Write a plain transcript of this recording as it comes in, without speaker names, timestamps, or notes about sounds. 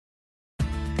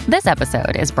This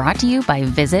episode is brought to you by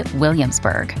Visit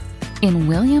Williamsburg. In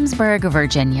Williamsburg,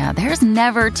 Virginia, there's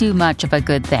never too much of a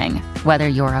good thing. Whether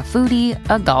you're a foodie,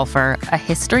 a golfer, a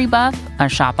history buff, a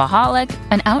shopaholic,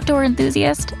 an outdoor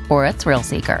enthusiast, or a thrill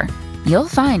seeker, you'll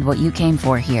find what you came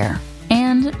for here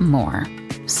and more.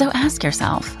 So ask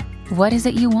yourself, what is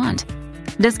it you want?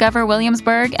 Discover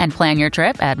Williamsburg and plan your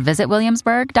trip at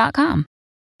visitwilliamsburg.com.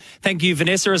 Thank you,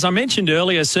 Vanessa. As I mentioned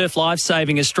earlier, Surf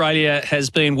Lifesaving Australia has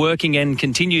been working and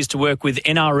continues to work with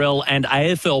NRL and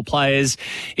AFL players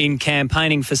in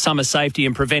campaigning for summer safety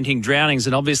and preventing drownings,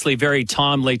 and obviously very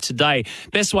timely today.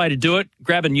 Best way to do it,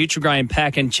 grab a Nutrigrain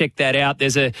pack and check that out.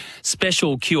 There's a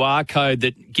special QR code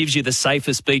that gives you the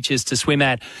safest beaches to swim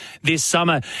at this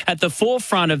summer. At the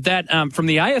forefront of that, from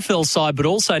the AFL side, but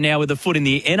also now with a foot in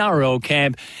the NRL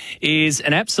camp, is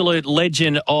an absolute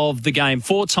legend of the game,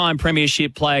 four-time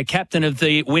premiership player, captain of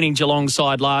the winning Geelong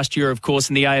side last year, of course,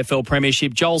 in the AFL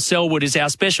Premiership. Joel Selwood is our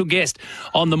special guest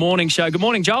on the morning show. Good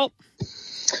morning, Joel.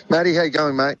 Matty, how you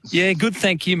going, mate? Yeah, good,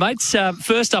 thank you, mates.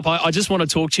 First up, I just want to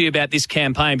talk to you about this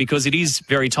campaign because it is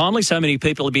very timely. So many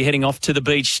people will be heading off to the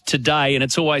beach today, and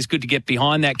it's always good to get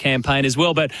behind that campaign as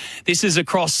well. But this is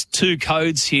across two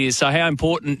codes here. So how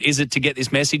important is it to get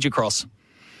this message across?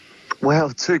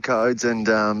 Well, two codes and,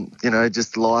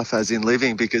 just life as in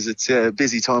living, because it's a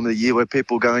busy time of the year where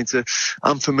people are going to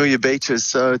unfamiliar beaches.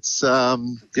 So it's, I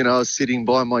was sitting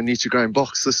by my Nutrigrain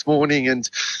box this morning and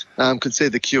could see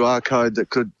the QR code that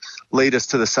could lead us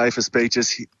to the safest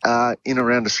beaches in and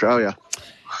around Australia.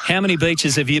 How many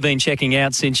beaches have you been checking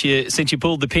out since you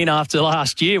pulled the pin after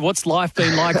last year? What's life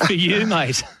been like for you,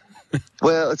 mate?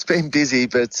 Well, it's been busy,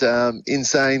 but in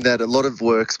saying that, a lot of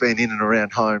work's been in and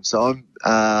around home. So I'm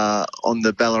on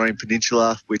the Bellarine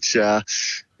Peninsula, which,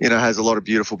 has a lot of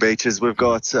beautiful beaches. We've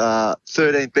got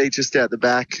 13 beaches out the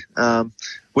back,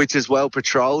 which is well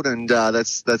patrolled, and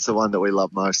that's the one that we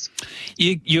love most.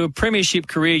 Your premiership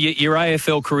career, your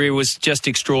AFL career was just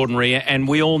extraordinary, and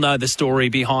we all know the story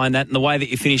behind that, and the way that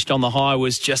you finished on the high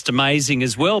was just amazing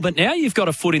as well. But now you've got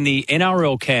a foot in the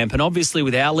NRL camp, and obviously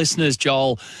with our listeners,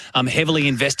 Joel, heavily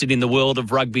invested in the world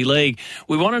of rugby league.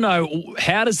 We want to know,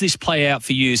 how does this play out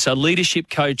for you? So leadership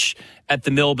coach at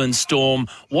the Melbourne Storm,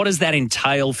 what does that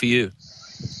entail for you?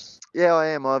 Yeah, I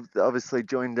am. I've obviously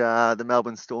joined the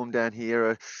Melbourne Storm down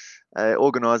here, an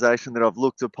organisation that I've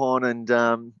looked upon and,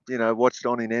 watched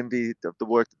on in envy of the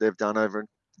work that they've done over,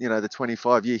 the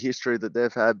 25-year history that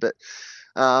they've had. But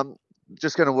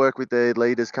just going to work with their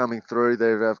leaders coming through.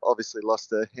 They've obviously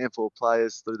lost a handful of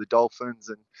players through the Dolphins,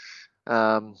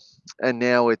 and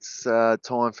now it's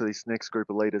time for this next group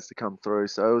of leaders to come through.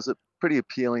 So it was pretty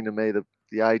appealing to me,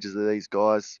 the ages of these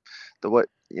guys,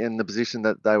 in the position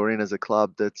that they were in as a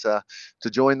club, that to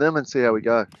join them and see how we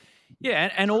go.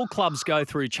 Yeah, and all clubs go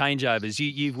through changeovers.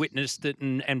 You've witnessed it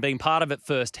and been part of it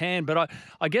firsthand. But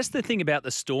I guess the thing about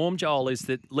the Storm, Joel, is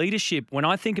that leadership, when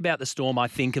I think about the Storm, I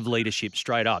think of leadership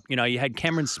straight up. You had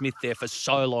Cameron Smith there for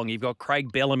so long. You've got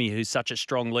Craig Bellamy, who's such a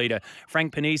strong leader.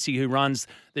 Frank Panisi, who runs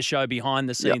the show behind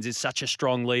the scenes, is such a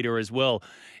strong leader as well.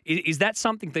 Is that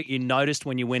something that you noticed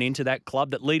when you went into that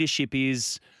club, that leadership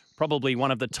is probably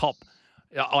one of the top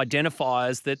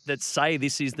identifiers that say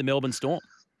this is the Melbourne Storm?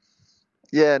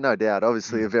 Yeah, no doubt.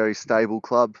 Obviously a very stable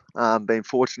club. Been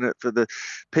fortunate for the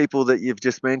people that you've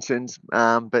just mentioned.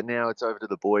 But now it's over to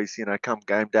the boys, come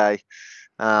game day,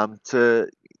 to,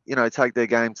 take their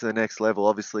game to the next level.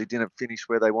 Obviously didn't finish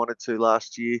where they wanted to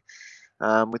last year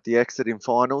with the exit in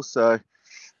finals. So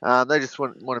they just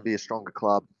want to be a stronger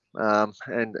club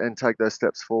and take those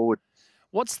steps forward.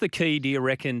 What's the key, do you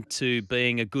reckon, to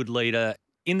being a good leader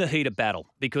in the heat of battle?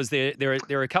 Because there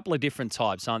are a couple of different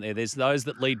types, aren't there? There's those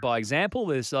that lead by example.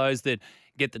 There's those that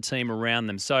get the team around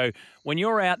them. So when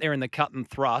you're out there in the cut and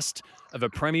thrust of a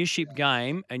premiership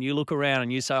game and you look around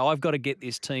and you say, I've got to get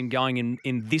this team going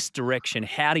in this direction,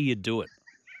 how do you do it?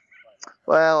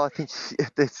 Well, I think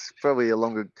that's probably a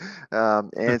longer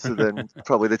answer than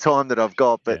probably the time that I've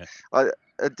got. But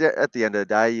at the end of the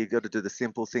day, you've got to do the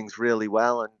simple things really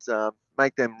well and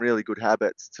make them really good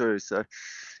habits too. So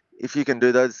if you can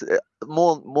do those,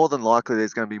 more than likely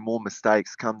there's going to be more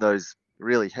mistakes come those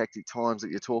really hectic times that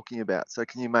you're talking about. So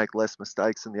can you make less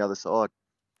mistakes on the other side?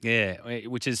 Yeah,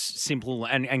 which is simple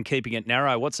and keeping it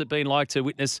narrow. What's it been like to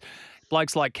witness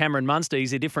blokes like Cameron Munster?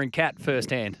 He's a different cat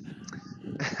firsthand.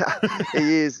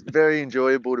 He is very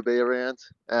enjoyable to be around.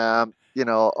 I've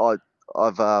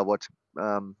watched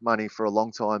Money for a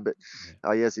long time, but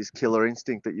he has this killer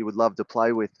instinct that you would love to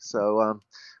play with. So I'm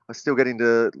still getting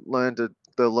to learn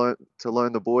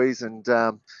the boys, and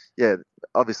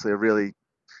obviously a really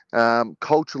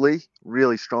culturally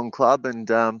really strong club, and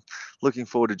looking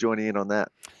forward to joining in on that.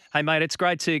 Hey, mate, it's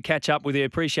great to catch up with you.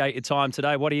 Appreciate your time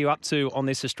today. What are you up to on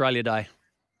this Australia Day?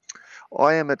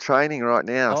 I am at training right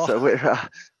now, Oh. so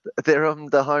they're on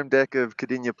the home deck of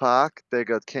Cardinia Park. They've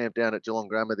got camp down at Geelong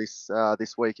Grammar this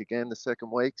week again, the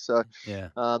second week. So Yeah.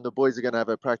 the boys are going to have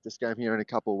a practice game here in a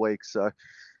couple of weeks. So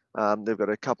they've got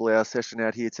a couple of hour session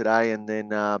out here today, and then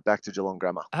back to Geelong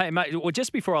Grammar. Hey, mate, well,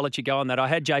 just before I let you go on that, I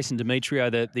had Jason Demetrio,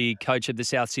 the coach of the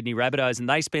South Sydney Rabbitohs, and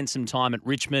they spent some time at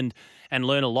Richmond and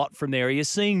learned a lot from there. Are you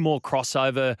seeing more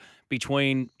crossover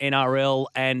between NRL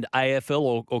and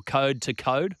AFL or code to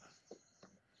code?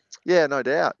 Yeah, no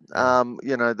doubt.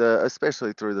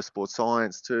 Especially through the sports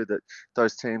science too, that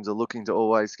those teams are looking to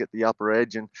always get the upper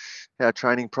edge and how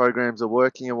training programs are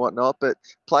working and whatnot. But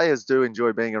players do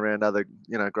enjoy being around other,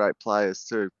 great players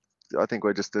too. I think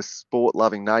we're just a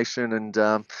sport-loving nation, and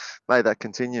may that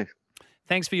continue.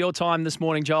 Thanks for your time this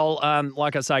morning, Joel.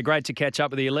 Like I say, great to catch up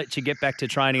with you. Let you get back to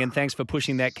training, and thanks for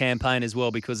pushing that campaign as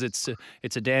well, because it's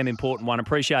a damn important one.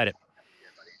 Appreciate it.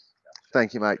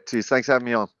 Thank you, mate. Cheers. Thanks for having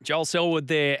me on. Joel Selwood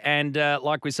there. And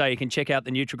like we say, you can check out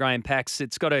the Nutrigrain packs.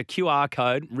 It's got a QR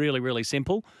code, really, really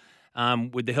simple.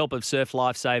 With the help of Surf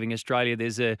Life Saving Australia,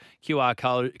 there's a QR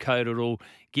code that'll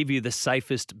give you the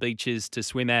safest beaches to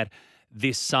swim at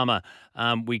this summer.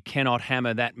 We cannot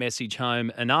hammer that message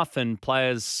home enough. And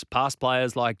past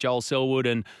players like Joel Selwood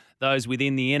and those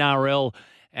within the NRL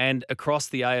and across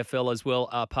the AFL as well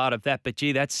are part of that. But,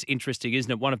 gee, that's interesting,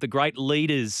 isn't it? One of the great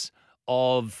leaders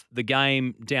of the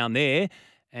game down there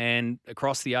and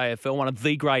across the AFL, one of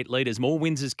the great leaders, more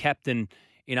wins as captain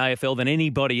in AFL than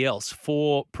anybody else,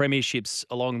 4 premierships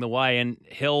along the way, and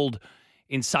held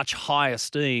in such high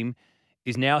esteem,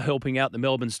 is now helping out the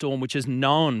Melbourne Storm, which is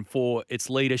known for its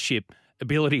leadership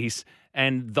abilities,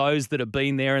 and those that have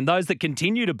been there and those that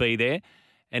continue to be there.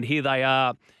 And here they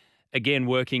are again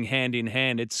working hand in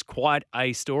hand. It's quite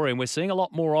a story, and we're seeing a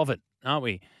lot more of it, aren't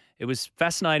we? It was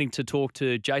fascinating to talk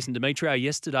to Jason Demetrio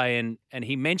yesterday, and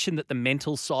he mentioned that the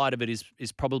mental side of it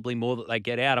is probably more that they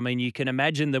get out. I mean, you can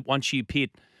imagine that once you pit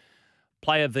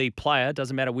player v player,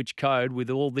 doesn't matter which code,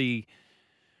 with all the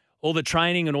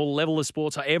training and all the level of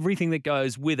sports, everything that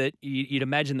goes with it, you'd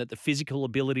imagine that the physical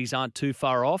abilities aren't too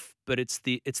far off, but it's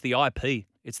the IP,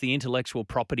 it's the intellectual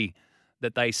property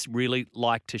that they really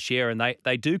like to share, and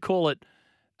they do call it,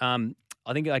 I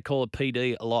think they call it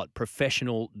PD a lot,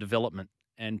 professional development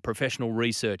and professional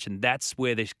research, and that's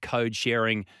where this code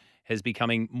sharing is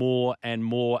becoming more and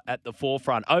more at the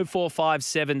forefront.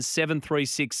 0457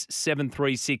 736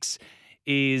 736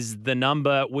 is the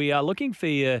number. We are looking for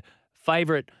your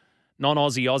favourite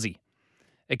non-Aussie Aussie.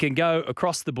 It can go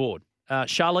across the board.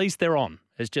 Charlize Theron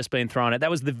has just been thrown out. That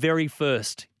was the very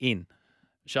first in.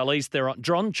 Charlize Theron.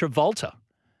 John Travolta.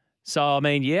 So, I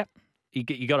mean, yeah,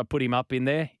 you got to put him up in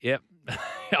there. Yep.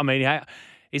 I mean,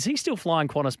 is he still flying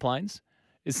Qantas planes?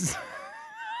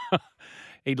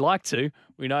 He'd like to.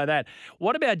 We know that.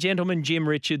 What about gentlemen Jim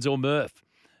Richards or Murph?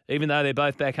 Even though they're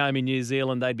both back home in New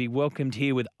Zealand, they'd be welcomed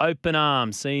here with open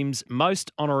arms. Seems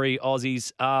most honorary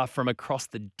Aussies are from across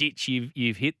the ditch.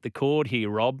 You've hit the chord here,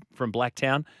 Rob, from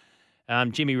Blacktown.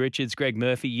 Jimmy Richards, Greg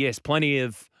Murphy. Yes, plenty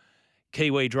of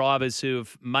Kiwi drivers who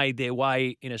have made their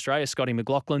way in Australia. Scotty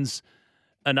McLaughlin's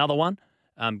another one.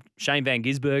 Shane Van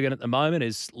Gisbergen at the moment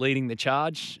is leading the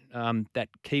charge. That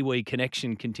Kiwi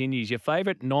connection continues. Your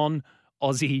favourite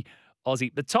non-Aussie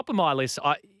Aussie? The top of my list,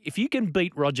 if you can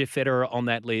beat Roger Federer on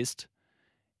that list,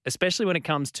 especially when it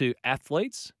comes to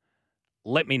athletes,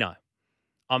 let me know.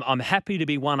 I'm happy to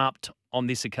be one-upped on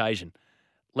this occasion.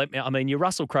 Your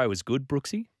Russell Crowe was good,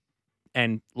 Brooksy,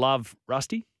 and love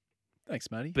Rusty.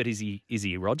 Thanks, Matty. But is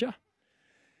he Roger?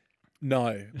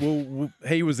 No. Well,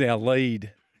 he was our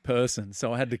lead person,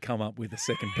 so I had to come up with a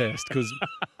second best because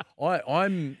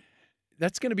I'm.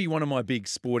 That's going to be one of my big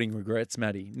sporting regrets,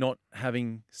 Matty, not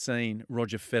having seen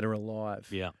Roger Federer live.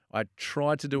 Yeah. I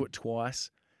tried to do it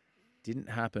twice, didn't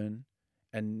happen,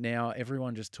 and now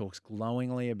everyone just talks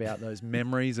glowingly about those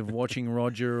memories of watching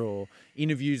Roger or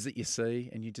interviews that you see,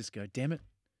 and you just go, damn it.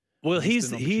 Well, here's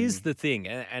the thing,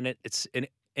 and it's an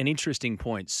interesting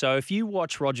point. So if you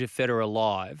watch Roger Federer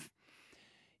live,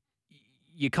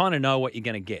 you kind of know what you're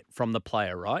going to get from the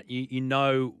player, right? You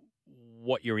know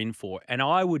what you're in for. And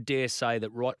I would dare say that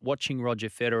watching Roger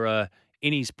Federer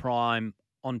in his prime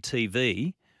on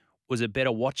TV was a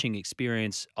better watching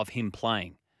experience of him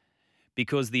playing,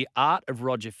 because the art of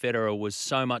Roger Federer was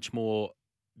so much more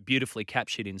beautifully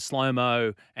captured in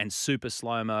slow-mo and super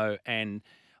slow-mo. And,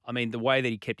 I mean, the way that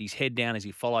he kept his head down as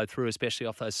he followed through, especially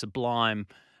off those sublime,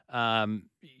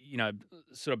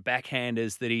 sort of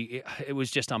backhanders it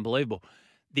was just unbelievable.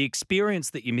 The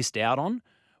experience that you missed out on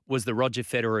was the Roger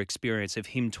Federer experience of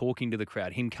him talking to the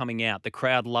crowd, him coming out, the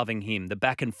crowd loving him, the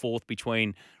back and forth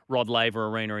between Rod Laver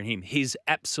Arena and him, his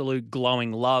absolute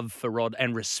glowing love for Rod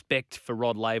and respect for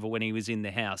Rod Laver when he was in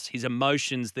the house, his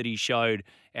emotions that he showed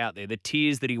out there, the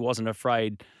tears that he wasn't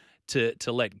afraid to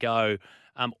let go,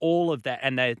 all of that,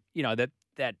 and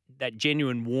that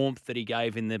genuine warmth that he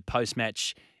gave in the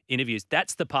post-match interviews.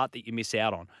 That's the part that you miss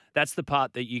out on. That's the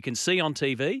part that you can see on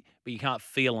TV, but you can't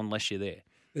feel unless you're there.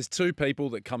 There's two people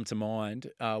that come to mind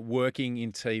working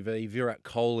in TV. Virat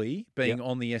Kohli being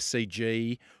on the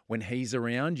SCG when he's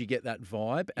around, you get that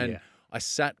vibe. And I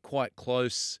sat quite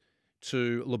close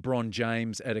to LeBron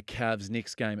James at a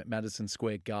Cavs-Knicks game at Madison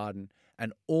Square Garden,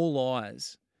 and all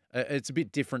eyes. It's a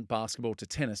bit different basketball to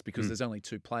tennis because there's only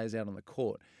two players out on the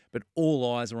court, but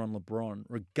all eyes are on LeBron,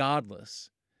 regardless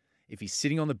if he's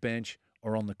sitting on the bench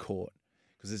or on the court,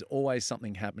 because there's always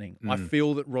something happening. I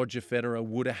feel that Roger Federer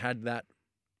would have had that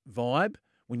vibe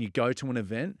when you go to an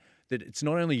event, that it's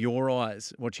not only your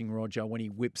eyes watching Roger when he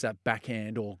whips that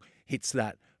backhand or hits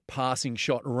that passing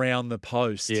shot around the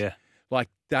post. Yeah. Like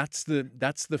that's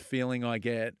the feeling I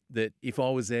get, that if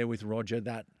I was there with Roger,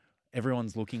 that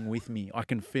everyone's looking with me. I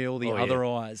can feel the other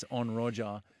eyes on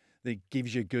Roger that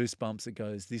gives you goosebumps. That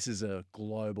goes, this is a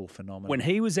global phenomenon. When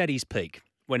he was at his peak,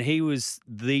 when he was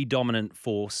the dominant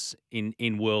force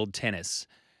in world tennis,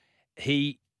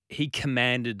 he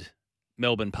commanded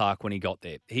Melbourne Park when he got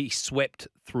there. He swept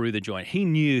through the joint. He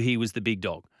knew he was the big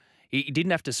dog. He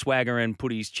didn't have to swagger and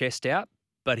put his chest out,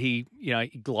 but he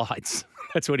glides.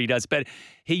 That's what he does. But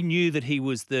he knew that he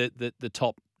was the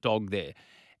top dog there,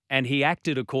 and he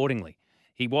acted accordingly.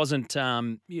 He wasn't,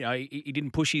 he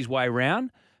didn't push his way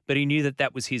around, but he knew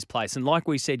that was his place. And like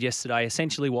we said yesterday,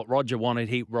 essentially what Roger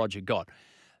wanted, Roger got.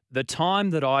 The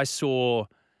time that I saw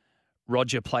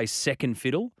Roger play second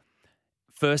fiddle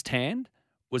firsthand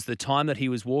was the time that he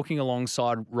was walking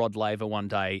alongside Rod Laver one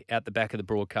day out the back of the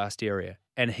broadcast area,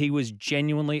 and he was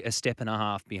genuinely a step and a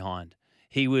half behind.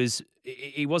 He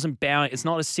wasn't bowing. It's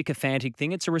not a sycophantic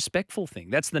thing. It's a respectful thing.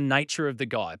 That's the nature of the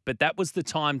guy. But that was the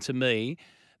time to me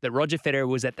that Roger Federer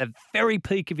was at the very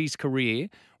peak of his career,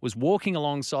 was walking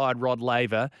alongside Rod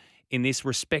Laver in this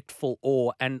respectful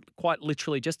awe, and quite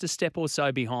literally just a step or so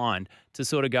behind to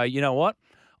sort of go, you know what?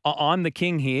 I'm the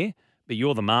king here, but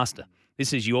you're the master.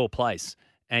 This is your place,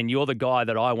 and you're the guy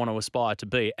that I want to aspire to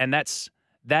be. And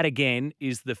that again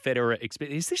is the Federer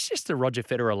experience. Is this just a Roger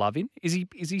Federer love-in? Is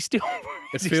he still?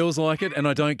 It feels like it, and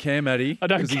I don't care, Matty. I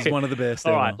don't care. Because he's one of the best.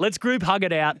 All ever. right, let's group hug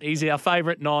it out. He's our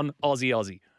favourite non-Aussie.